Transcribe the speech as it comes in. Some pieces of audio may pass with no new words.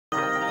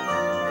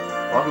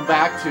Welcome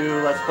back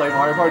to Let's Play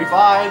Mario Party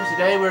 5.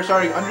 Today we're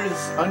starting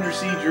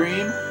Undersea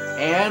Dream,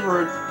 and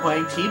we're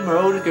playing team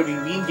mode. It's going to be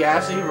me and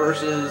Gazzy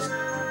versus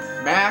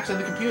Max and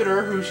the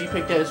computer, who she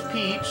picked as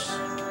Peach.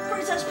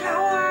 Princess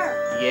power!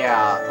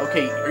 Yeah,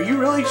 okay, are you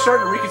really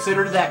starting to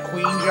reconsider that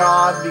queen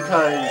job?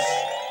 Because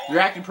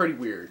you're acting pretty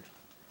weird.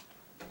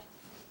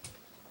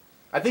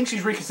 I think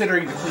she's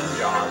reconsidering the queen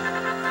job.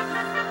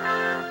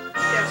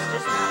 Yes,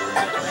 just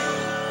not with me.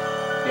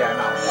 Yeah,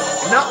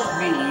 not with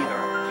me either.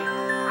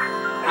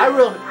 I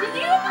really... Did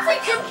you almost say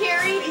Jim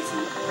Carrey?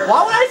 Why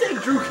would I say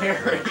Drew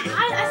Carey?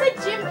 I said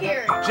Jim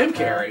Carrey. Jim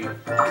Carrey?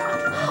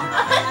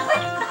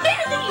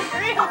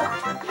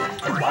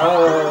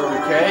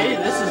 Okay,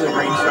 this is a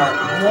great start.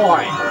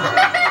 1.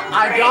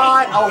 I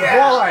got a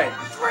 1.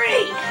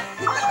 3.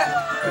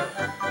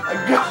 I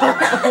got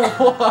a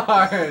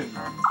 1.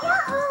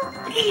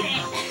 Eat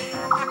it.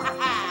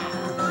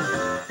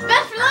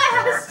 Best for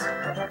last.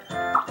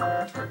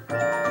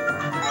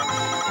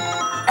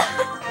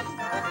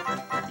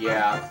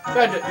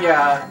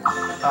 Yeah.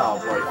 Oh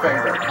boy, Fang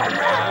better come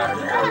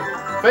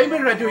back. Fang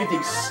better not do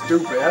anything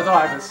stupid. That's all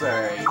I have to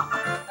say. Oh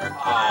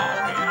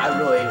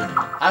man,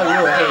 I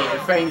really hate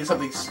if Fang did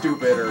something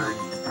stupid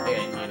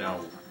and you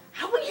know.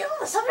 How are you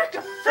the subject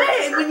of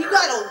Fang when you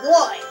got a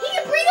 1? He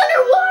can breathe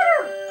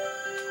underwater.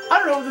 I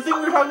don't know, the thing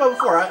we were talking about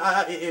before, I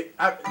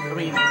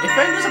mean, if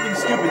Fang does something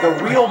stupid, the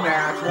real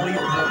Max won't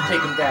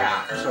take him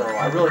back, so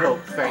I really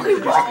hope Fang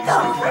does something stupid.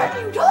 What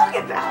are you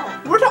talking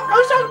about? I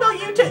was talking about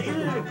you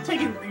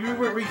you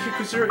were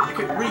reconsidering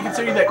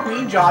that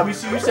queen job. You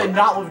said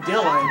not with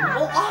Dylan,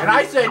 and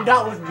I said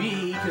not with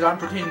me, because I'm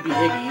pretending to be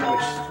Iggy,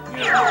 which,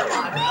 you know. You're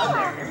my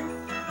brother.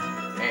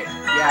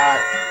 Yeah.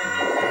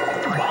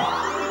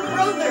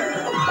 Brother.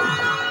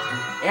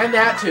 And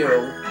that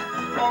too.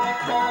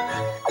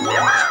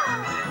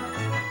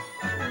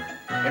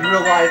 In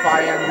real life,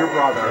 I am your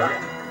brother.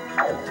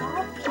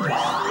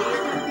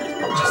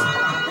 Just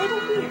a little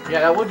weird. Yeah,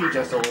 that would be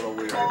just a little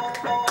weird.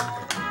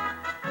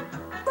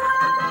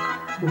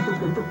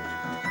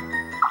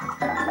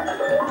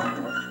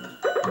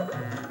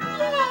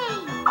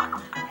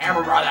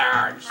 Hammer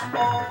Brothers!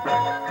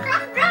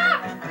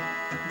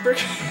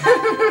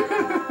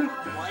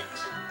 What?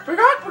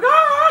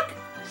 Forgot!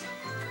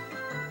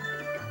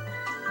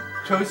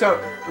 Toadstool,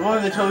 one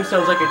of the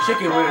Toadstools like a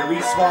chicken when it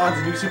respawns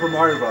in New Super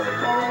Mario Brothers,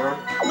 remember?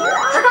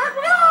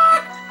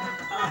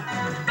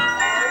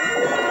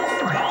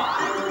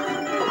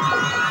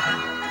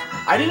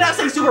 I did not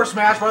say Super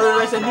Smash Brothers,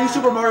 I said New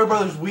Super Mario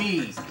Brothers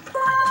Wii.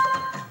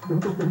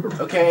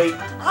 Okay.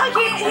 I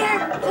can't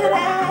hear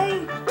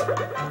today.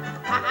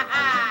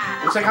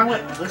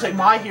 Looks like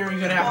my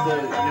hearing's gonna have to,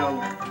 you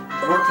know,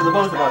 work for the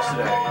both of us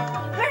today.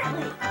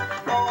 Apparently.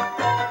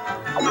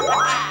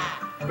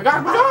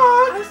 Forgot! I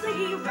was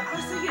thinking about our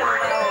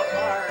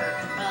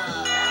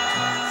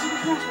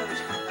Super Smash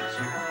Brothers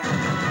competition.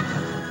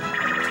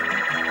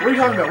 What are you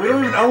talking about? We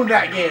don't even own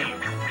that game.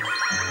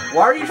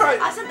 Why are you trying?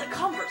 I said the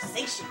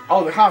conversation.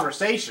 Oh, the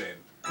conversation.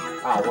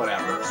 Oh,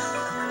 whatever.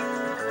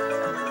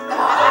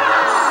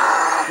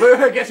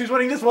 Guess who's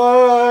winning this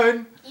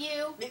one?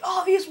 You. The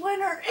obvious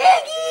winner,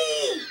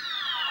 Iggy!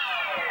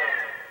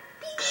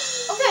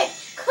 Okay,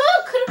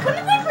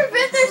 couldn't they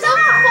prevent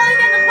themselves from falling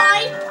in the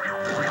pipe?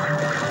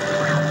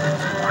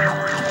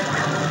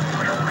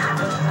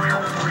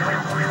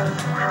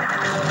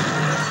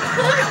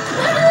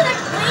 Couldn't they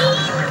clean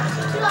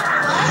to the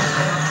left?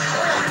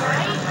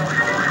 Right?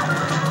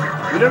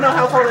 We don't know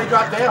how far they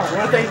dropped down.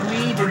 What if they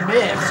lead and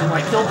miss and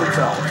like killed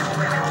themselves?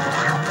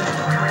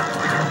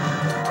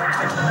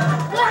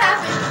 What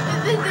happened?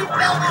 They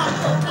fell on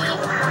Cookie.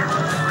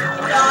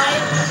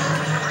 Died.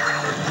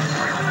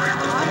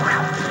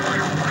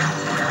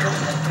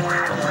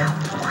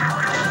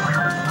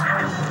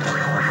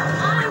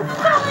 I'm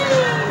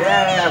flying!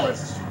 Yeah,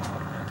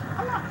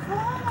 I'm not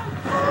flying, I'm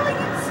falling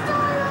in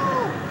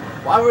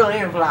style. well, I really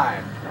am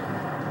flying.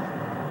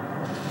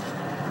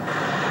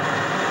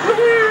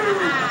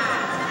 Woohoo!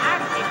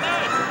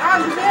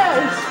 I'm the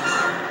best!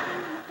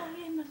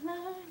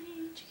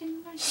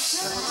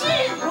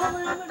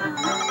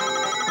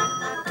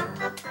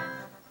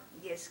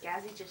 Yes,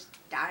 Gazzy just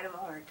died of a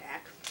heart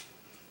attack.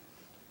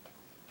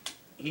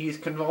 He's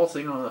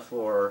convulsing on the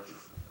floor.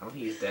 I don't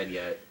think he's dead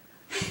yet.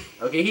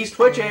 Okay, he's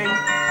twitching!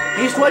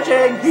 He's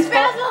twitching! He's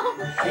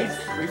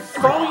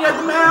foaming at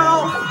the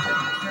mouth!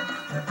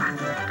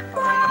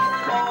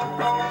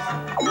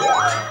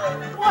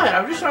 What?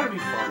 I'm just trying to be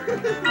funny.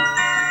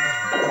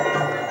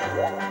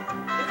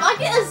 If I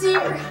get a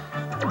 0.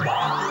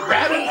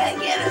 Rabbit!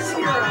 Can't get a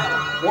 0.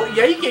 Well,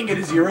 yeah, you can't get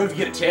a 0 if you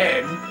get a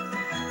 10.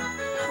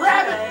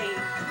 Rabbit!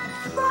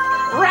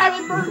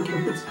 Rabbit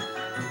burgers!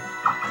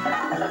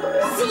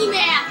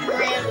 C-Mac and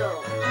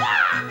Randall.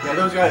 Yeah,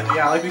 those guys,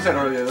 yeah, like we said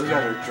earlier, those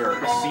guys are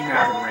jerks.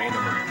 C-Mac and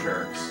Random are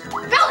jerks.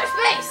 Bowser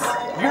Space!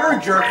 You're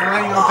a jerk for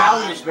landing on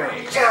Bowser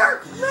Space.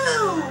 Jerk!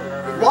 Move!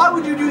 Why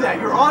would you do that?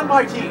 You're on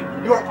my team.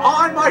 You're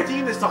on my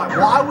team this time.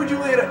 Why would you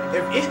land it?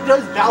 If it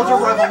does Bowser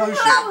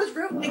Revolution. I was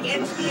rooting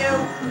against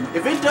you.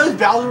 If it does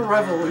Bowser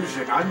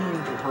Revolution, I'm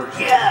going to hurt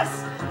you. Yes!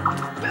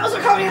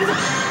 Bowser coming in.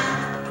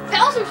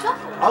 Bowser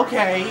Shuffle.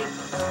 Okay.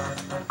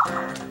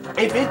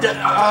 If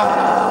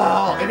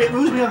it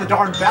moves me on the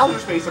darn Bowser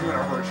space, I'm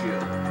gonna hurt you.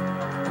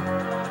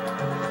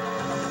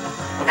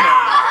 Okay.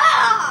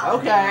 Ah!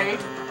 Okay.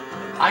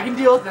 I can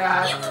deal with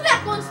that. You move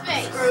back one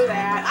space. Screw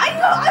that. I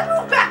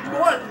move back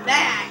more than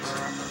that.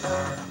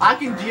 I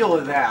can deal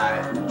with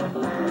that.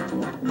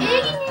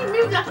 Iggy, you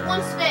move back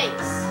one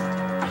space.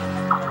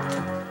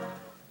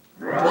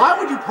 Why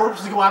would you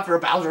purposely go after a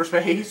Bowser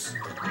space?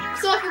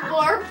 So I can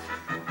warp.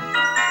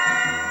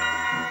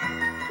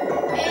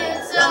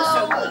 And so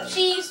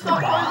she's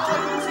from the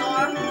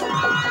star.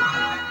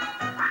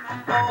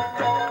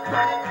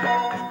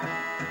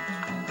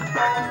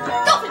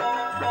 Dolphin!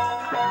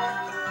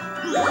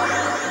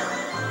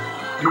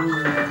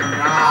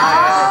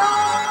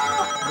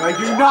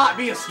 Do not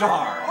be a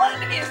star. I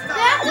wanted to be a star.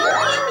 That's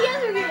only in the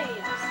other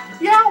games.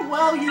 Yeah,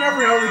 well, you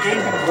never know. The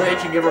game can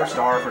glitch and give her a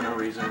star for no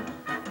reason.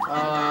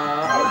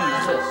 How do you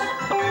use this?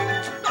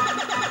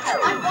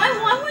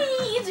 Why would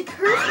he use a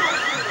curse?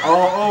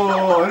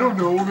 I don't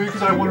know. Maybe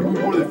because I want to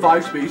move more than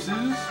 5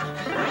 spaces.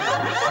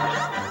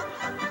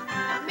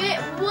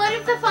 What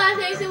if the 5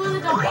 days it was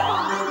a dog?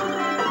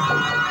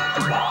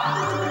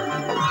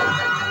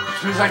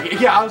 She was like,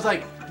 yeah, I was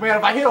like, man,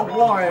 if I hit a 1,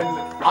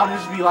 I'll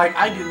just be like,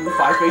 I didn't move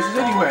 5 spaces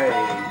anyway.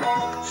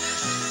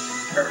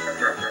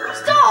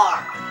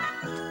 Star!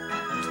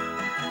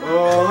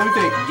 Let me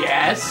think.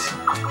 Yes.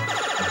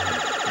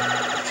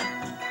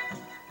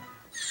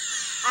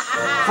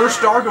 First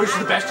star goes to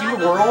the best team in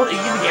the world,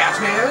 Iggy the Gas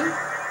Man.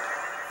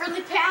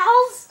 Friendly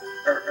pals?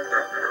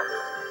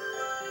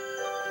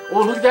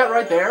 Oh, look at that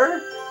right there.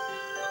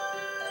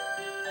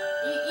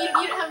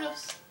 You don't have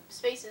enough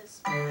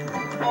spaces.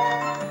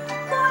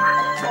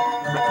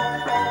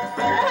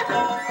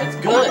 That's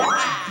good.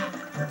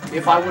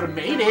 If I would have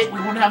made it, we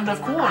wouldn't have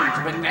enough coins.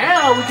 But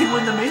now we can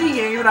win the mini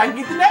game and I can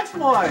get the next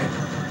one.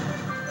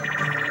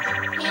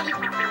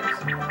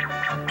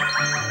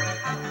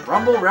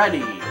 Rumble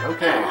ready.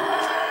 Okay.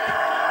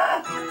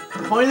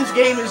 The point of this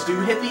game is to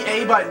hit the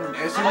A button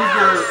as soon as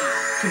your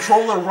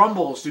controller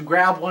rumbles to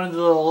grab one of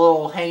the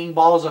little hanging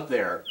balls up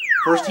there.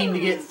 First team to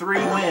get 3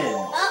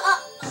 wins.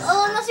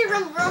 Unless your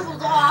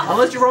rumbles off.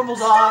 Unless your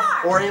rumbles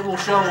off, or it will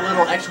show a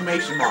little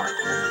exclamation mark.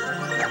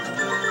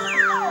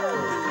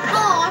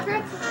 Oh, I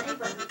forgot to hit the A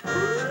button.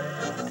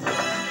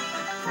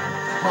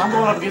 Well, I'm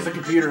going up against the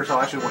computer, so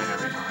I should win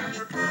every time.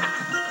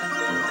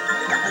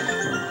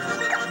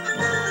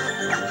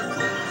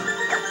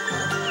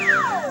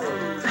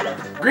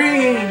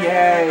 Green,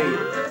 yay!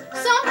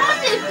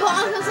 Sometimes it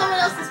bonks on someone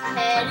else's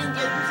head and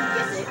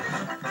gives it.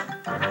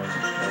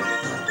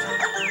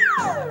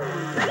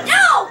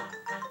 No!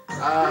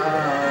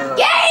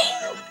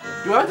 Game!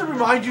 Do I have to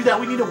remind you that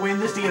we need to win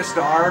this to get a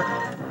star?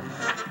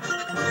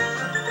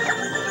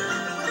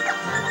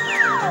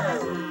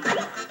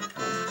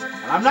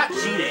 And I'm not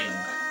cheating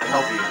to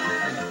help you.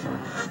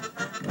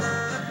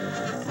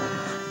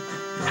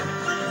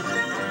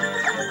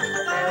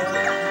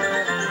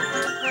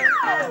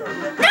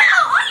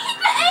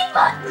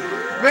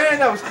 Man,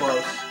 that was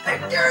close.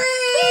 Victory!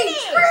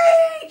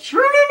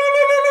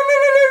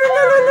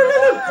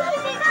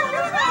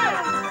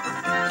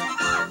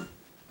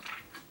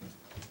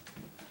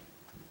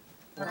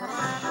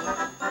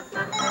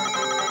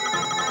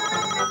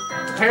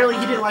 Apparently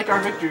he didn't like our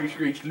victory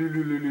screech,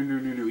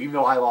 even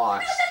though I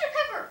lost.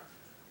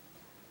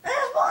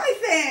 That's my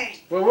thing!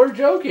 Well, we're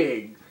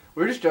joking.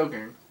 We're just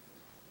joking.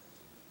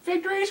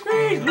 Victory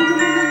screech!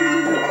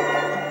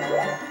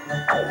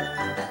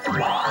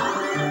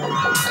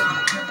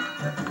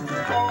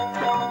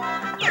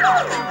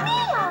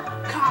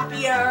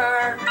 Copier!